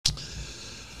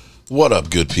What up,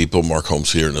 good people? Mark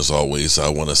Holmes here, and as always, I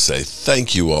want to say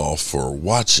thank you all for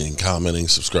watching, commenting,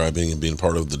 subscribing, and being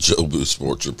part of the Joe Boo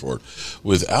Sports Report.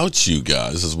 Without you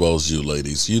guys, as well as you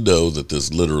ladies, you know that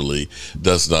this literally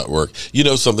does not work. You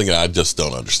know something I just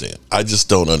don't understand. I just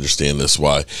don't understand this,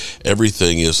 why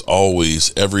everything is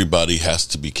always, everybody has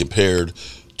to be compared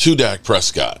to Dak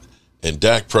Prescott, and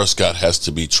Dak Prescott has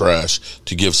to be trash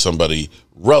to give somebody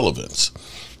relevance.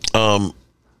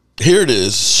 Here it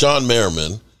is, Sean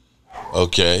Merriman,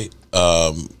 okay,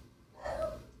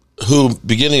 who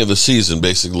beginning of the season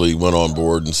basically went on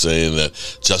board and saying that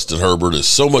Justin Herbert is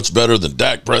so much better than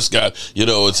Dak Prescott. You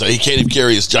know, it's he can't even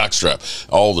carry his jockstrap.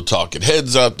 All the talking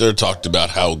heads out there talked about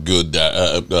how good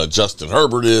Justin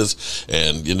Herbert is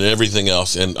and everything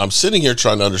else. And I'm sitting here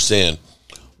trying to understand,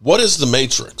 what is the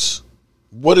matrix?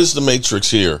 What is the matrix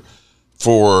here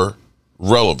for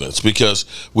relevance? Because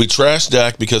we trash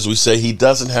Dak because we say he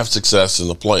doesn't have success in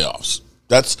the playoffs.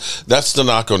 That's the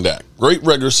knock on Dak. Great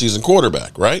regular season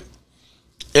quarterback, right?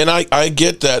 And I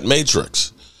get that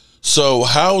matrix. So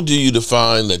how do you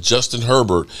define that Justin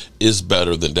Herbert is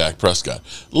better than Dak Prescott?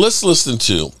 Let's listen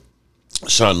to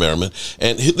Sean Merriman.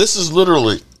 And this is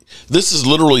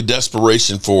literally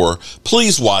desperation for,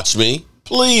 please watch me.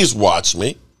 Please watch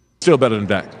me. Still better than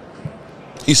Dak.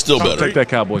 He's still better. Take that,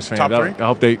 Cowboys fan. I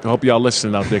hope y'all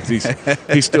listening out there, because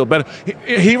he's still better.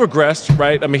 He regressed,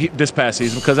 right? I mean, this past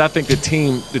season, because I think the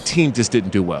team just didn't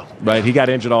do well, right? He got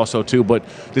injured also too, but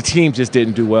the team just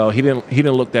didn't do well. He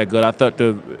didn't look that good. I thought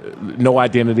no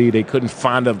identity. They couldn't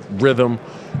find a rhythm.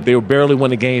 They were barely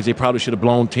winning games. They probably should have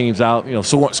blown teams out. You know,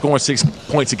 scoring 6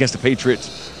 points against the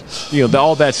Patriots. You know,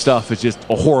 all that stuff is just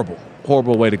a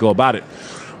horrible way to go about it.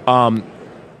 And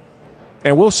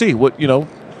we'll see what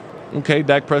Okay,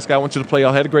 Dak Prescott went to the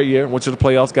playoffs, had a great year, went to the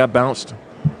playoffs, got bounced.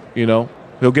 You know,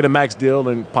 he'll get a max deal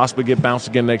and possibly get bounced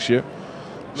again next year.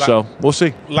 So we'll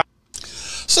see.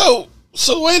 So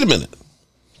wait a minute.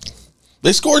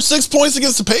 They scored 6 points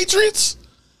against the Patriots?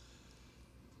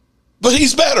 But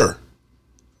he's better.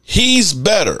 He's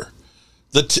better.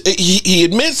 He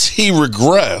admits he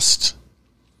regressed,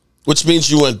 which means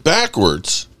you went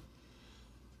backwards.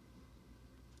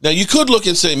 Now, you could look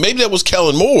and say maybe that was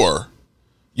Kellen Moore,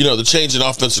 the change in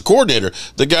offensive coordinator,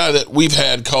 the guy that we've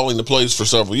had calling the plays for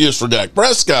several years for Dak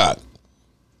Prescott.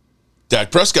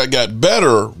 Dak Prescott got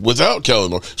better without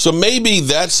Kellen Moore. So maybe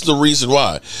that's the reason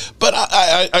why. But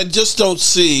I just don't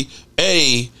see,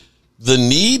 the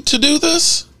need to do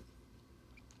this.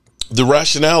 The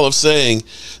rationale of saying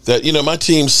that, my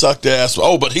team sucked ass.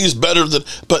 Oh, but he's better than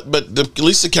 – but at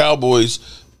least the Cowboys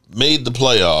made the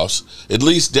playoffs. At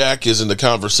least Dak is in the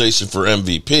conversation for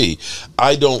MVP.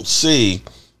 I don't see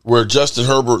 – where Justin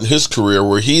Herbert in his career,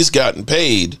 where he's gotten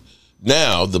paid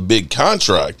now, got the big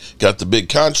contract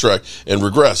and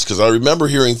regressed. Because I remember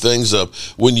hearing things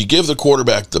of, when you give the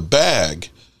quarterback the bag,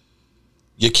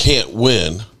 you can't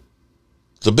win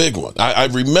the big one. I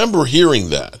remember hearing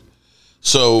that.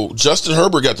 So Justin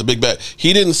Herbert got the big bag.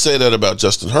 He didn't say that about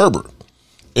Justin Herbert.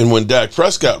 And when Dak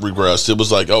Prescott regressed, it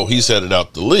was like, oh, he's headed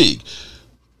out the league.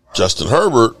 Justin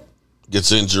Herbert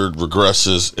gets injured,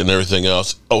 regresses, and everything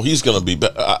else. Oh, he's going to be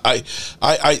better. I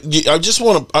just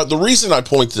want to. The reason I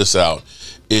point this out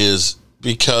is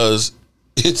because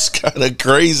it's kind of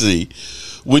crazy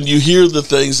when you hear the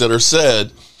things that are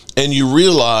said, and you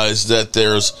realize that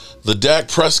there's the Dak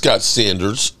Prescott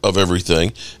standards of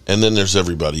everything, and then there's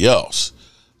everybody else.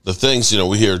 The things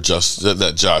we hear just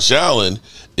that Josh Allen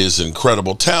is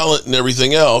incredible talent and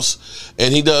everything else,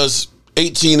 and he does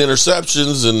 18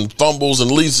 interceptions and fumbles and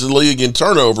leads the league in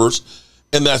turnovers,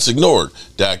 and that's ignored.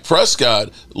 Dak Prescott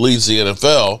leads the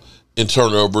NFL in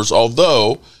turnovers,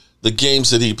 although the games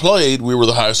that he played, we were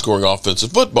the highest scoring offense in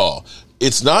football.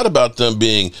 It's not about them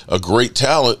being a great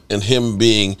talent and him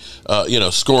being,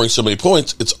 scoring so many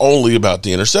points. It's only about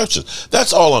the interceptions.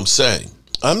 That's all I'm saying.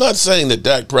 I'm not saying that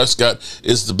Dak Prescott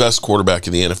is the best quarterback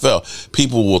in the NFL.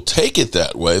 People will take it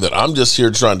that way, that I'm just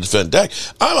here trying to defend Dak.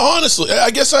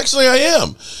 I guess actually I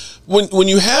am. When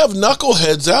you have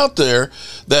knuckleheads out there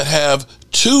that have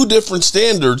two different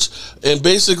standards, and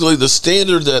basically the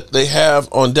standard that they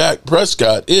have on Dak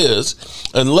Prescott is,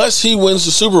 unless he wins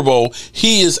the Super Bowl,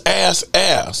 he is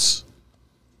ass.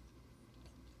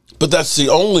 But that's the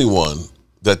only one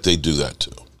that they do that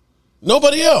to.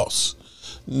 Nobody else.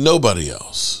 Nobody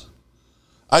else.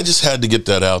 I just had to get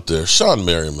that out there. Sean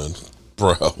Merriman,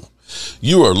 bro,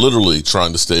 you are literally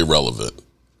trying to stay relevant.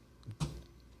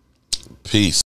 Peace.